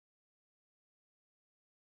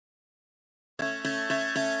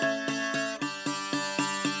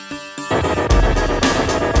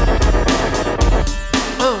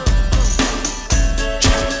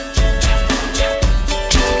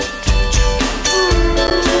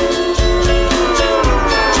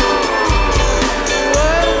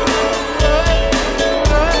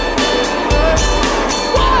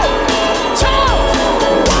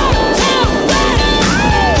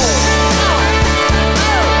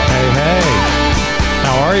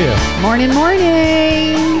Morning,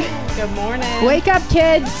 morning. Good morning. Wake up,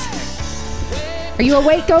 kids. Are you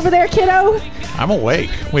awake over there, kiddo? I'm awake.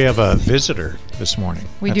 We have a visitor this morning.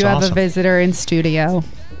 We That's do have awesome. a visitor in studio.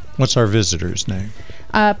 What's our visitor's name?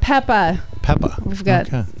 Peppa. Peppa. We've got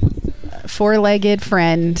Okay. a four-legged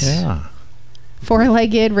friend. Yeah.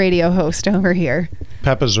 Four-legged radio host over here.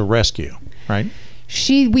 Peppa's a rescue, right?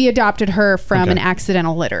 We adopted her from Okay. an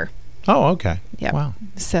accidental litter. Oh, okay. Yep. Wow.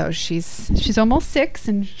 So she's almost 6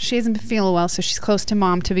 and she hasn't been feeling well, so she's close to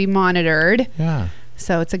mom to be monitored. Yeah.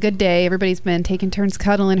 So it's a good day. Everybody's been taking turns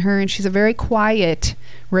cuddling her, and she's a very quiet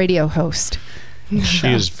radio host. She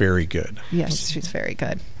is very good. Yes, she's very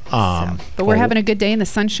good. But We're having a good day, and the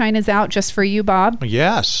sunshine is out just for you, Bob.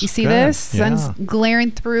 Yes. You see good. this? Yeah. Sun's glaring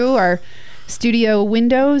through our studio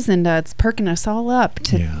windows, and it's perking us all up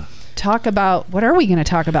to talk about, what are we going to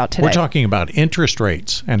talk about today? We're talking about interest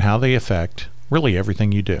rates and how they affect really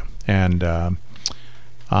everything you do. And,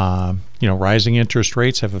 rising interest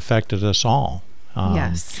rates have affected us all.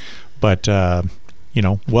 Yes. But,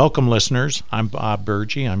 welcome, listeners. I'm Bob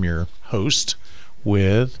Burgee. I'm your host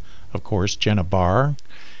with, of course, Jenna Barr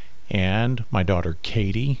and my daughter,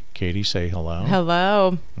 Katie. Katie, say hello.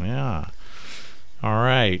 Hello. Yeah. All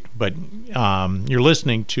right. But you're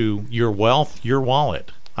listening to Your Wealth, Your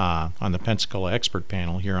Wallet on the Pensacola Expert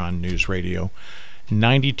Panel here on News Radio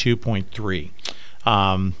 92.3.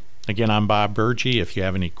 Again, I'm Bob Burgee. If you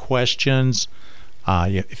have any questions,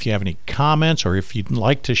 if you have any comments, or if you'd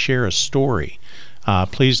like to share a story,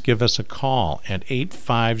 please give us a call at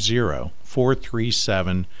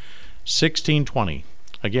 850-437-1620.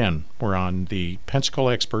 Again, we're on the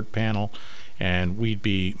Pensacola Expert Panel, and we'd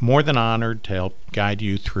be more than honored to help guide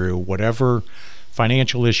you through whatever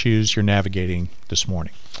financial issues you're navigating this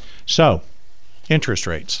morning. So, interest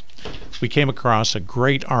rates. We came across a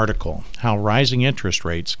great article, How Rising Interest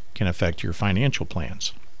Rates Can Affect Your Financial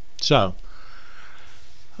Plans. So,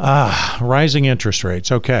 rising interest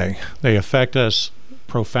rates, okay, they affect us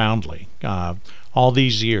profoundly. All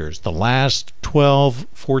these years, the last 12,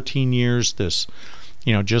 14 years, this,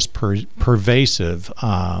 just pervasive,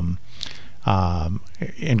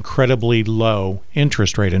 incredibly low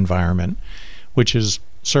interest rate environment, which has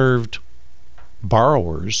served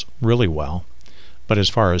borrowers really well. But as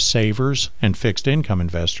far as savers and fixed income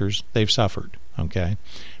investors, they've suffered, okay?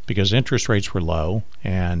 Because interest rates were low,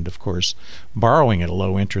 and of course, borrowing at a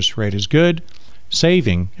low interest rate is good.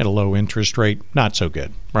 Saving at a low interest rate, not so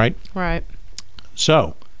good, right? Right.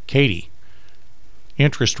 So, Katie,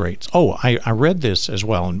 interest rates. Oh, I read this as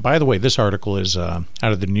well. And by the way, this article is out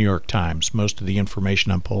of the New York Times, most of the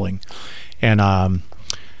information I'm pulling. And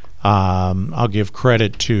I'll give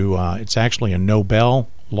credit to, it's actually a Nobel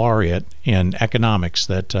laureate in economics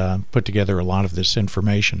that put together a lot of this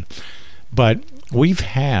information. But we've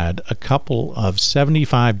had a couple of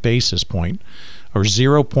 75 basis point or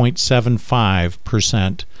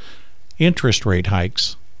 0.75% interest rate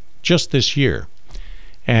hikes just this year.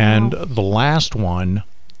 And the last one,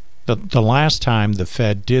 the last time the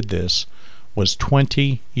Fed did this was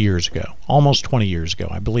 20 years ago, almost 20 years ago.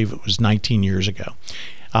 I believe it was 19 years ago.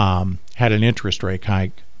 Had an interest rate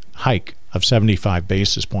hike of 75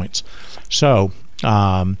 basis points. So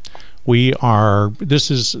this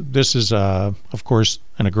is of course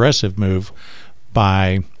an aggressive move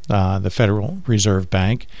by the Federal Reserve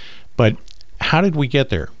Bank. But how did we get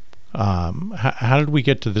there? How did we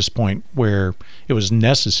get to this point where it was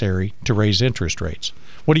necessary to raise interest rates?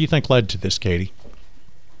 What do you think led to this, Katie?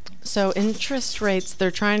 So interest rates,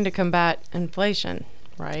 they're trying to combat inflation,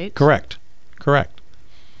 right? Correct.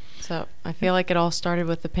 So I feel like it all started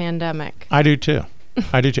with the pandemic. I do too.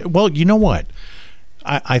 Well, you know what?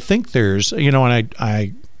 I think there's, and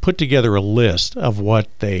I put together a list of what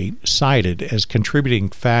they cited as contributing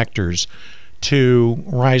factors to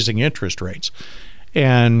rising interest rates.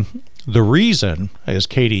 And the reason, as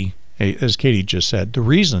Katie just said, the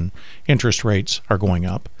reason interest rates are going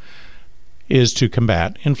up is to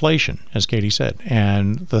combat inflation, as Katie said.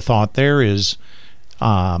 And the thought there is,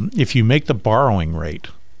 if you make the borrowing rate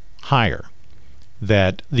higher,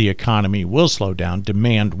 that the economy will slow down,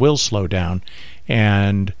 demand will slow down,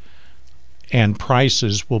 and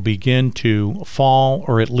prices will begin to fall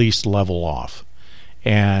or at least level off.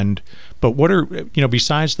 But what are,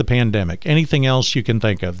 besides the pandemic, anything else you can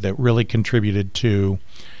think of that really contributed to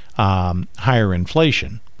higher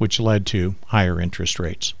inflation, which led to higher interest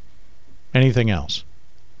rates? Anything else?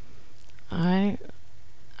 I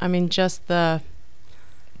mean, just the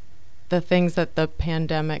things that the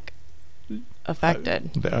pandemic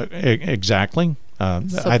affected. Exactly.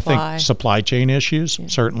 I think supply chain issues,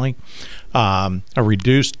 certainly. A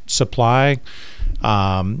reduced supply.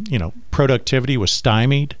 Productivity was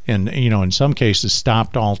stymied and, in some cases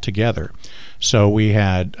stopped altogether. So we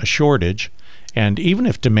had a shortage. And even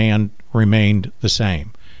if demand remained the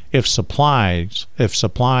same, if supplies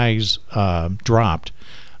dropped,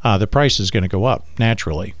 the price is going to go up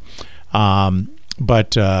naturally.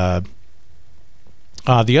 But the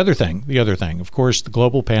other thing, of course, the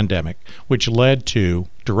global pandemic, which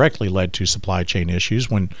directly led to supply chain issues.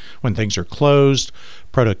 When things are closed,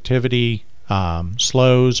 productivity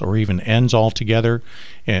slows or even ends altogether.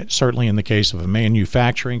 Certainly in the case of a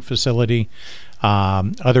manufacturing facility,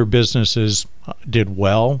 other businesses did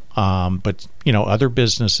well, but other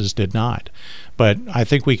businesses did not. But I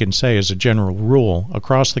think we can say, as a general rule,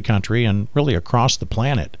 across the country and really across the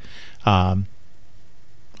planet,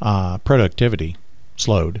 productivity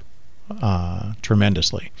slowed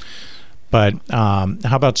tremendously. But how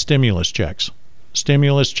about stimulus checks?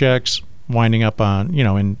 Stimulus checks winding up on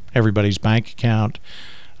in everybody's bank account.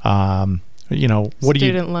 What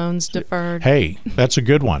Student loans deferred. Hey, that's a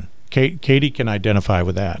good one. Katie can identify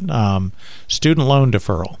with that. Student loan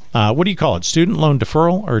deferral. What do you call it? Student loan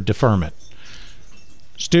deferral or deferment?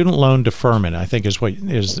 Student loan deferment, I think, is what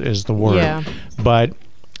is the word. Yeah. But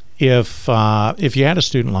if you had a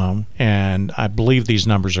student loan, and I believe these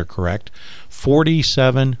numbers are correct,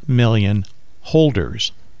 47 million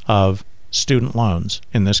holders of student loans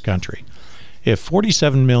in this country. If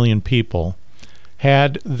 47 million people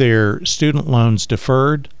had their student loans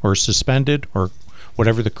deferred or suspended or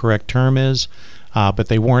whatever the correct term is, but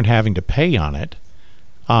they weren't having to pay on it,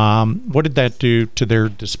 what did that do to their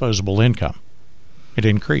disposable income? It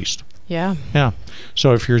increased. Yeah. Yeah.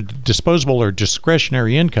 So if your disposable or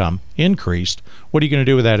discretionary income increased, what are you going to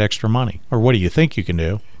do with that extra money? Or what do you think you can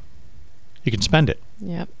do? You can spend it.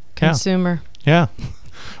 Yep. Consumer. Yeah.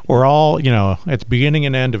 We're all, at the beginning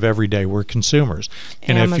and end of every day, we're consumers.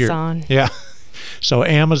 And Amazon. So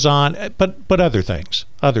Amazon, but other things.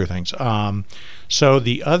 So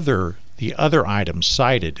the other items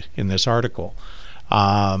cited in this article,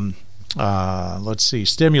 let's see,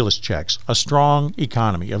 stimulus checks, a strong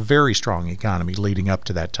economy, a very strong economy leading up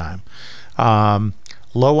to that time,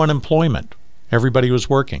 low unemployment, everybody was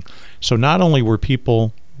working. So not only were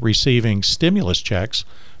people receiving stimulus checks,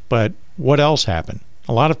 but what else happened?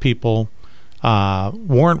 A lot of people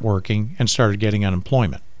weren't working and started getting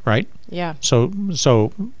unemployment, right? Yeah.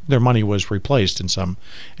 So their money was replaced in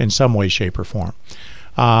some way, shape, or form.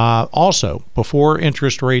 Also, before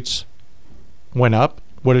interest rates went up,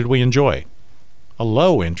 what did we enjoy? A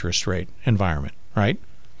low interest rate environment, right?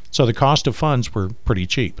 So the cost of funds were pretty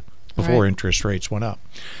cheap before interest rates went up.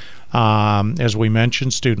 As we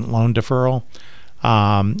mentioned, student loan deferral.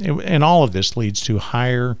 And all of this leads to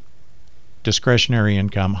higher discretionary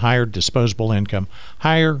income, higher disposable income,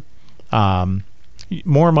 higher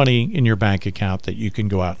more money in your bank account that you can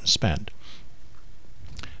go out and spend.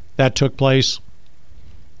 That took place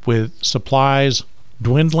with supplies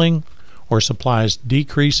dwindling or supplies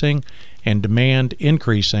decreasing and demand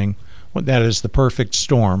increasing. That is the perfect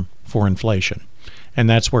storm for inflation. And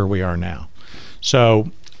that's where we are now. So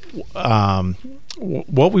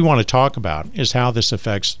what we want to talk about is how this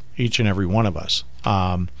affects each and every one of us.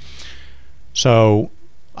 So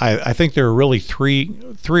I think there are really three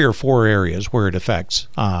or four areas where it affects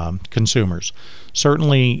consumers.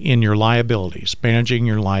 Certainly in your liabilities, managing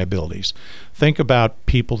your liabilities. Think about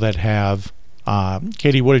people that have,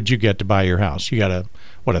 Katie, what did you get to buy your house? You got a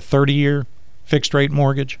 30-year fixed rate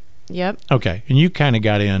mortgage? Yep. Okay, and you kind of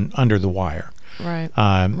got in under the wire. Right.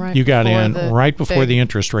 You got in right before the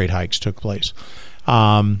interest rate hikes took place.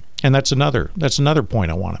 And that's another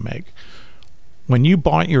point I want to make. When you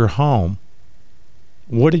bought your home,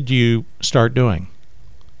 what did you start doing?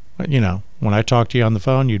 When I talked to you on the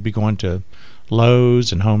phone, you'd be going to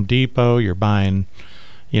Lowe's and Home Depot. You're buying,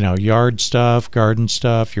 yard stuff, garden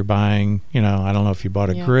stuff. You're buying, I don't know if you bought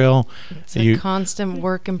a grill. It's a constant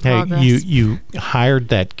work in progress. Hey, you hired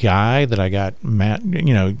that guy that I got,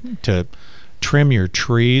 to trim your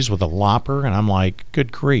trees with a lopper, and I'm like,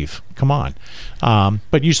 good grief, come on.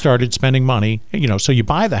 But you started spending money, so you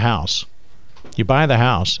buy the house,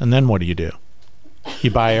 and then what do?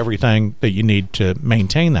 You buy everything that you need to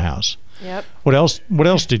maintain the house. Yep. What else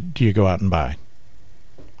do you go out and buy?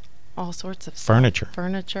 All sorts of furniture,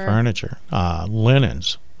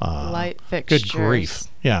 linens, light fixtures. Good grief.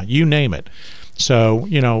 Yeah, you name it. So,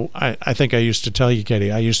 I think I used to tell you,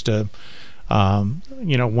 Katie, I used to,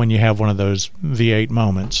 when you have one of those V8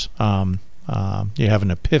 moments, you have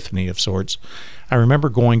an epiphany of sorts. I remember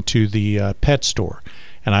going to the pet store,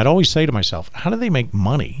 And I'd always say to myself, how do they make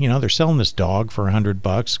money? You know, they're selling this dog for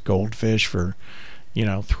 $100, goldfish for,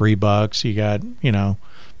 $3. You got,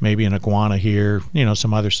 maybe an iguana here,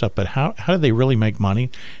 some other stuff. But how do they really make money?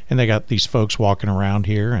 And they got these folks walking around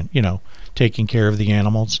here and, taking care of the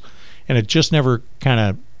animals. And it just never kind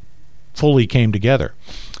of fully came together.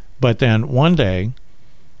 But then one day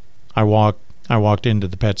I walked into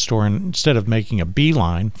the pet store, and instead of making a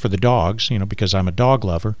beeline for the dogs, because I'm a dog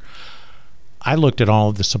lover, I looked at all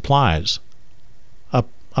of the supplies up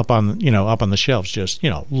on the shelves, just,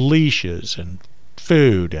 leashes and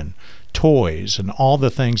food and toys and all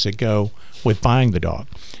the things that go with buying the dog.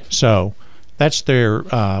 So that's their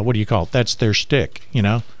that's their shtick.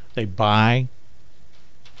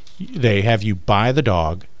 They have you buy the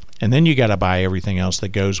dog, and then you got to buy everything else that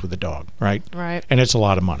goes with the dog, right? Right. And it's a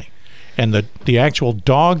lot of money. And the actual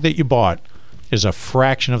dog that you bought is a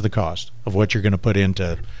fraction of the cost of what you're going to put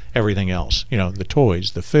into everything else. The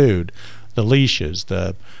toys, the food, the leashes,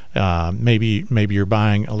 the maybe you're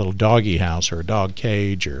buying a little doggy house or a dog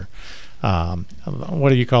cage, or what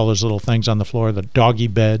do you call those little things on the floor? The doggy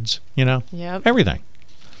beds. Yep. Everything.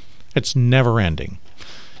 It's never ending.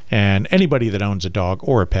 And anybody that owns a dog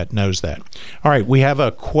or a pet knows that. All right, we have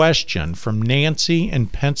a question from Nancy in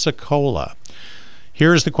Pensacola.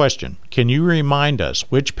 Here's the question. Can you remind us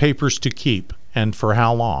which papers to keep and for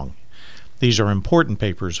how long? These are important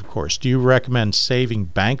papers, of course. Do you recommend saving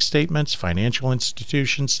bank statements, financial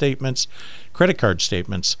institution statements, credit card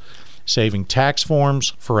statements, saving tax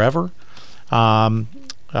forms forever? And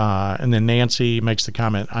then Nancy makes the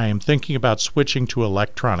comment, I am thinking about switching to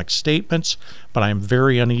electronic statements, but I am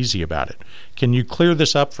very uneasy about it. Can you clear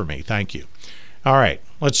this up for me? Thank you. All right,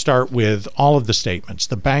 let's start with all of the statements.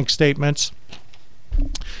 The bank statements,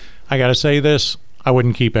 I got to say this, I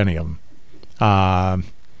wouldn't keep any of them.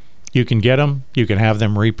 You can get them. You can have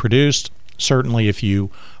them reproduced. Certainly, if you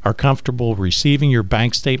are comfortable receiving your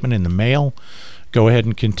bank statement in the mail, go ahead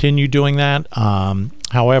and continue doing that.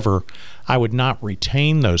 However, I would not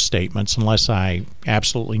retain those statements unless I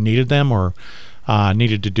absolutely needed them, or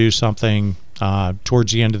needed to do something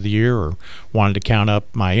towards the end of the year, or wanted to count up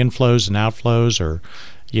my inflows and outflows, or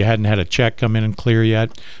you hadn't had a check come in and clear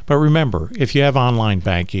yet. But remember, if you have online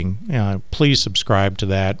banking, please subscribe to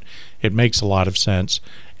that. It makes a lot of sense.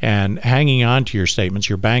 And hanging on to your statements,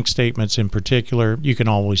 your bank statements in particular, you can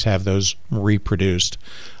always have those reproduced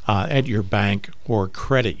at your bank or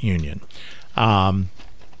credit union.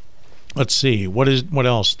 Let's see. What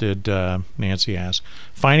else did Nancy ask?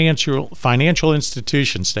 Financial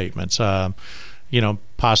institution statements.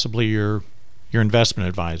 Possibly your investment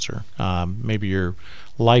advisor, maybe your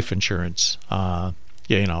life insurance.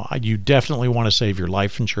 You definitely want to save your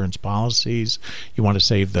life insurance policies. You want to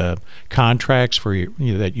save the contracts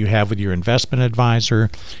that you have with your investment advisor.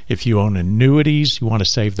 If you own annuities, you want to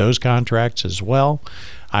save those contracts as well.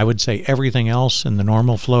 I would say everything else in the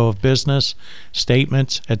normal flow of business,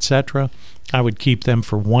 statements, etc., I would keep them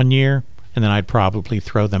for 1 year, and then I'd probably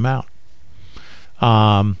throw them out.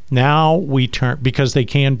 Now we turn, because they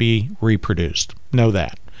can be reproduced. Know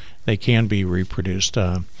that. They can be reproduced.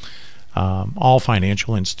 All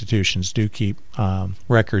financial institutions do keep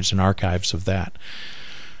records and archives of that.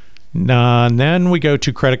 And then we go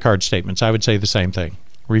to credit card statements. I would say the same thing.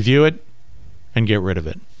 Review it and get rid of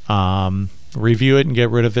it. Review it and get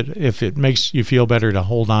rid of it. If it makes you feel better to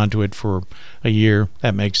hold on to it for a year,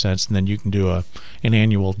 that makes sense. And then you can do an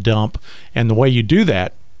annual dump. And the way you do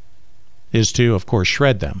that is to, of course,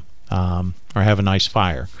 shred them or have a nice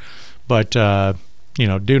fire. But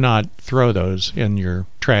do not throw those in your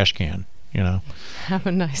trash can. Have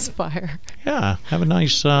a nice fire. Yeah, have a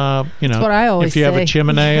nice. That's what I always if you say. have a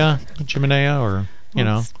chimenea, or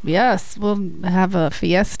Yes, we'll have a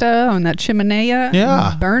fiesta on that chimenea.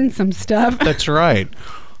 Yeah, and burn some stuff. That's right.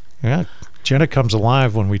 Yeah, Jenna comes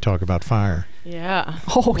alive when we talk about fire. Yeah.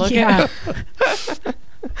 Oh, Look yeah.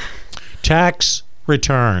 Tax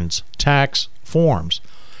returns, tax forms,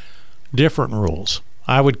 different rules.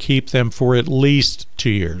 I would keep them for at least 2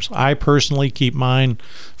 years. I personally keep mine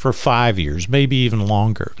for 5 years, maybe even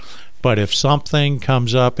longer. But if something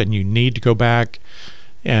comes up and you need to go back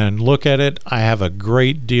and look at it, I have a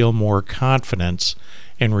great deal more confidence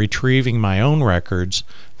in retrieving my own records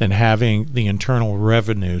than having the Internal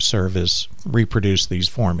Revenue Service reproduce these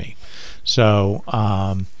for me. So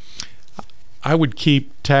I would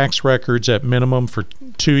keep tax records at minimum for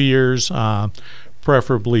 2 years,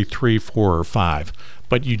 preferably 3, 4, or 5.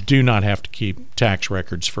 But you do not have to keep tax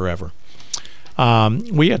records forever.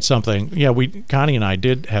 We had something, Connie and I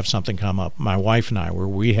did have something come up, my wife and I, where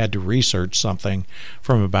we had to research something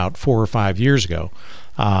from about 4 or 5 years ago.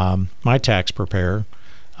 My tax preparer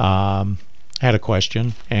had a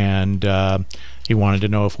question, and he wanted to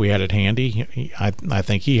know if we had it handy. I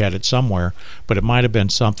think he had it somewhere, but it might have been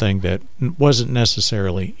something that wasn't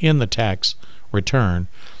necessarily in the tax return,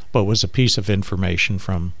 but was a piece of information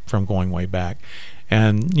from going way back.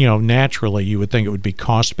 And, naturally, you would think it would be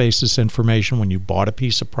cost basis information when you bought a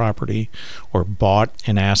piece of property or bought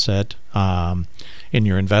an asset in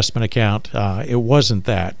your investment account. It wasn't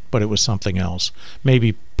that, but it was something else,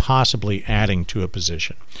 maybe possibly adding to a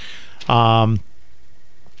position. All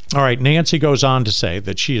right, Nancy goes on to say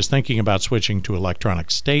that she is thinking about switching to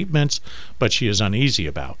electronic statements, but she is uneasy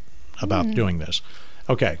about doing this.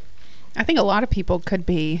 Okay. I think a lot of people could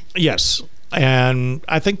be. Yes, and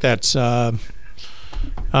I think that's a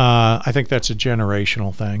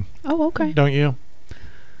generational thing. Oh, okay. Don't you?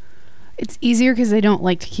 It's easier because they don't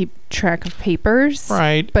like to keep track of papers.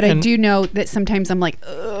 Right. But I do know that sometimes I'm like,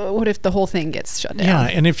 what if the whole thing gets shut down? Yeah,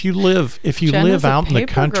 and if you live out in the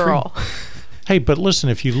country. Girl. Hey, but listen,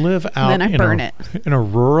 if you live out in a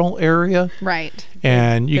rural area, right,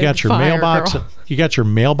 and you got your mailbox,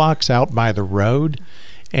 out by the road,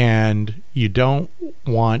 and you don't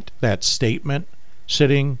want that statement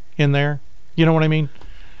sitting in there, you know what I mean?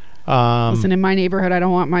 Listen, in my neighborhood, I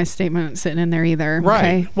don't want my statement sitting in there either. Right.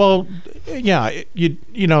 Okay? Well, yeah,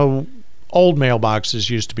 old mailboxes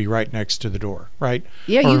used to be right next to the door, right?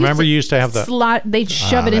 Yeah. Or remember, you used to have the slot. They'd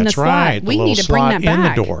shove it in the slot. Right, we need to bring that back. In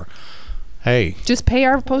the door. Hey, just pay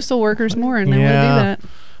our postal workers more, and then we'll do that.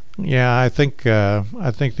 Yeah, I think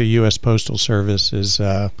the U.S. Postal Service is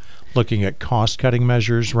looking at cost-cutting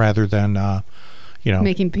measures rather than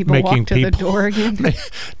making people walk to the door again.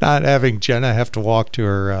 Not having Jenna have to walk to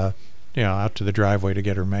her out to the driveway to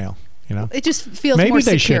get her mail. It just feels more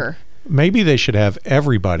secure. Maybe they should have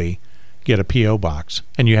everybody get a P.O. box,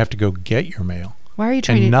 and you have to go get your mail. Why are you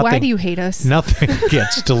trying to? Why do you hate us? Nothing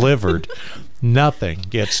gets delivered. Nothing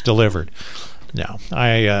gets delivered. No,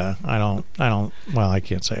 I don't. Well, I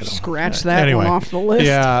can't say it. Scratch that one off the list.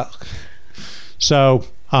 Yeah. So,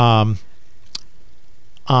 on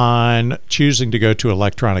choosing to go to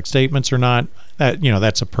electronic statements or not,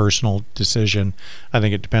 that's a personal decision. I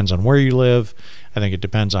think it depends on where you live. I think it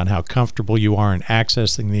depends on how comfortable you are in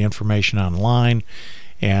accessing the information online.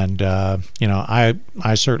 And I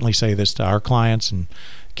certainly say this to our clients, and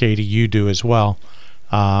Katie, you do as well.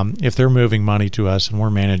 If they're moving money to us and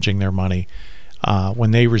we're managing their money,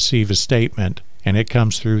 when they receive a statement and it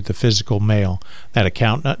comes through the physical mail, that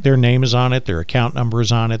account, their name is on it, their account number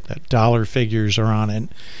is on it, that dollar figures are on it,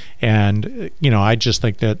 and I just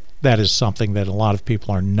think that is something that a lot of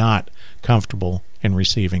people are not comfortable in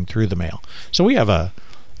receiving through the mail. So we have a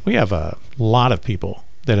lot of people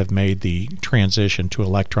that have made the transition to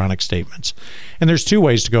electronic statements, and there's two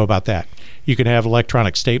ways to go about that. You can have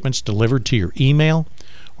electronic statements delivered to your email,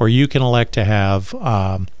 or you can elect to have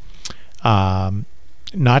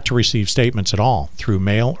not to receive statements at all through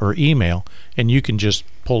mail or email, and you can just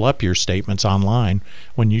pull up your statements online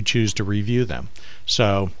when you choose to review them.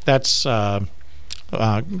 So that's a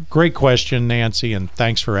great question, Nancy, and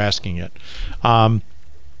thanks for asking it.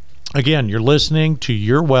 Again, you're listening to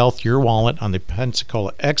Your Wealth, Your Wallet on the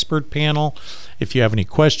Pensacola Expert Panel. If you have any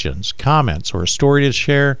questions, comments, or a story to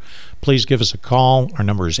share, please give us a call. Our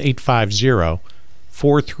number is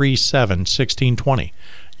 850-437-1620.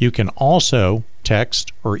 You can also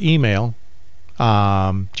text or email.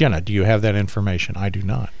 Jenna, do you have that information? I do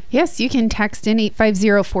not. Yes, you can text in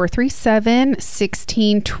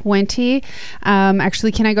 850-437-1620.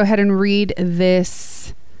 Actually, can I go ahead and read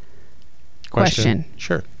this question?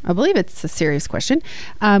 Sure. I believe it's a serious question.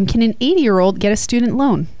 Can an 80-year-old get a student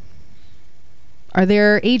loan? Are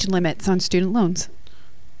there age limits on student loans?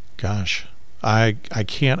 Gosh, I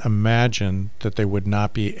can't imagine that they would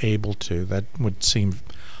not be able to. That would seem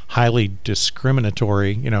highly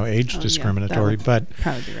discriminatory, age discriminatory. Yeah, but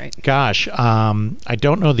probably be right. Gosh, I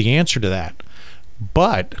don't know the answer to that.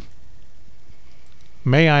 But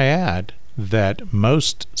may I add that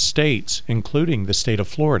most states, including the state of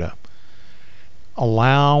Florida,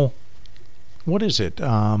 allow, what is it?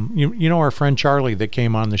 Our friend Charlie that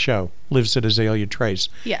came on the show lives at Azalea Trace.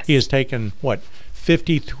 Yes. He has taken,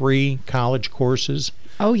 53 college courses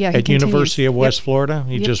at University of West Florida.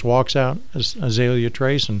 He just walks out Azalea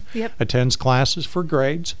Trace and attends classes for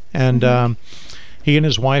grades. And he and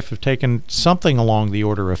his wife have taken something along the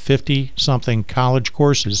order of 50-something college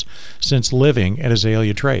courses since living at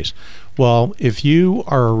Azalea Trace. Well, if you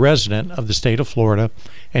are a resident of the state of Florida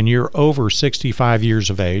and you're over 65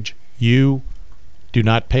 years of age, you do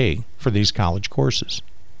not pay for these college courses.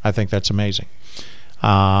 I think that's amazing.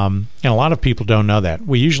 And a lot of people don't know that.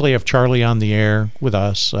 We usually have Charlie on the air with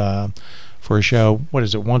us for a show. What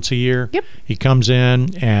is it? Once a year. Yep. He comes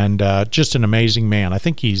in and just an amazing man. I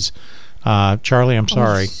think he's Charlie. I'm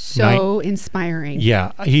sorry. So inspiring.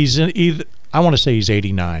 Yeah, he's in either. I want to say he's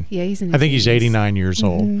 89. Yeah, he's in. I think he's 89 years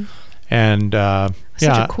old, and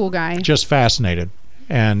Such a cool guy. Just fascinated.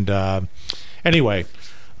 And anyway,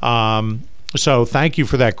 so thank you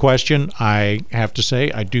for that question. I have to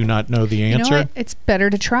say I do not know the answer. You know what? It's better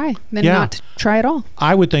to try than not to try at all.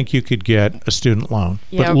 I would think you could get a student loan,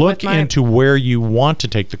 Yeah, but look with my- into where you want to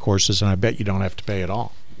take the courses, and I bet you don't have to pay at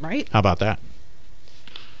all. Right? How about that?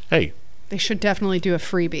 Hey, They should definitely do a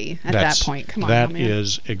freebie at that point. Come on, that man.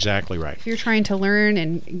 is exactly right. If you're trying to learn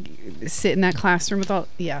and sit in that classroom with all,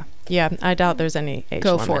 Yeah, I doubt there's any age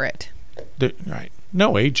go limit. for it. Right.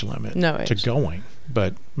 No age limit No to age. going,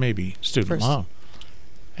 but maybe student For loan.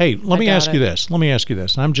 Hey, let me doubt ask you it. this. Let me ask you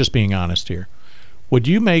this. I'm just being honest here. Would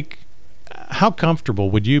you how comfortable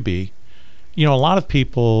would you be? You know, a lot of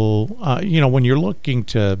people, when you're looking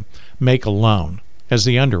to make a loan as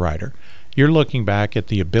the underwriter, you're looking back at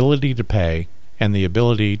the ability to pay and the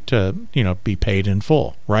ability to, be paid in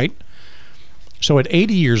full, right? So at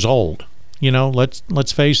 80 years old,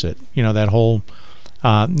 let's face it, that whole,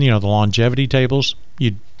 the longevity tables,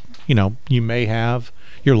 you may have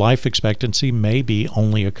your life expectancy may be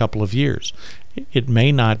only a couple of years. It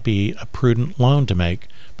may not be a prudent loan to make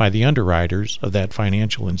by the underwriters of that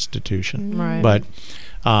financial institution. Right.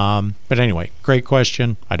 But anyway, great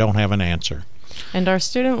question. I don't have an answer. And are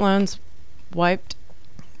student loans wiped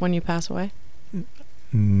when you pass away?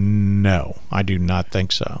 No, I do not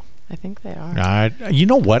think so. I think they are. You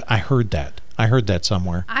know what? I heard that. I heard that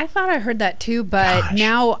somewhere. I thought I heard that too, but Gosh.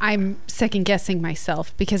 now I'm second guessing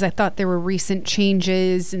myself because I thought there were recent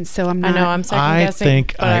changes, and so I'm not. I know I'm second guessing.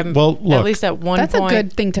 think but I'm well, look, at least at one That's point. a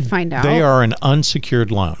good thing to find out. They are an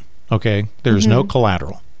unsecured loan. Okay, there's no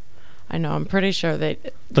collateral. I know. I'm pretty sure they.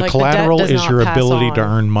 The like, collateral the debt does is not your pass ability to on.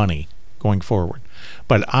 earn money going forward.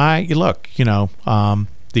 But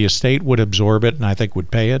the estate would absorb it and I think would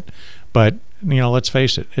pay it. But, let's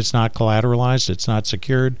face it, it's not collateralized, it's not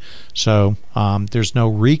secured. So there's no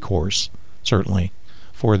recourse, certainly,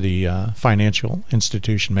 for the financial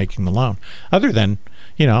institution making the loan, other than,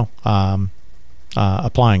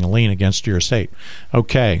 applying a lien against your estate.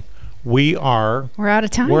 Okay. We're out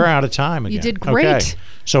of time. We're out of time again. You did great. Okay.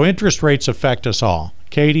 So interest rates affect us all.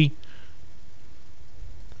 Katie,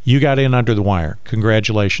 you got in under the wire.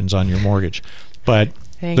 Congratulations on your mortgage. But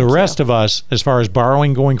Thank the you. rest of us, as far as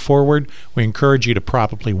borrowing going forward, we encourage you to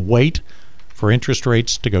probably wait for interest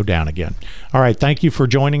rates to go down again. All right. Thank you for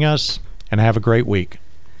joining us, and have a great week.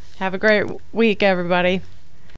 Have a great week, everybody.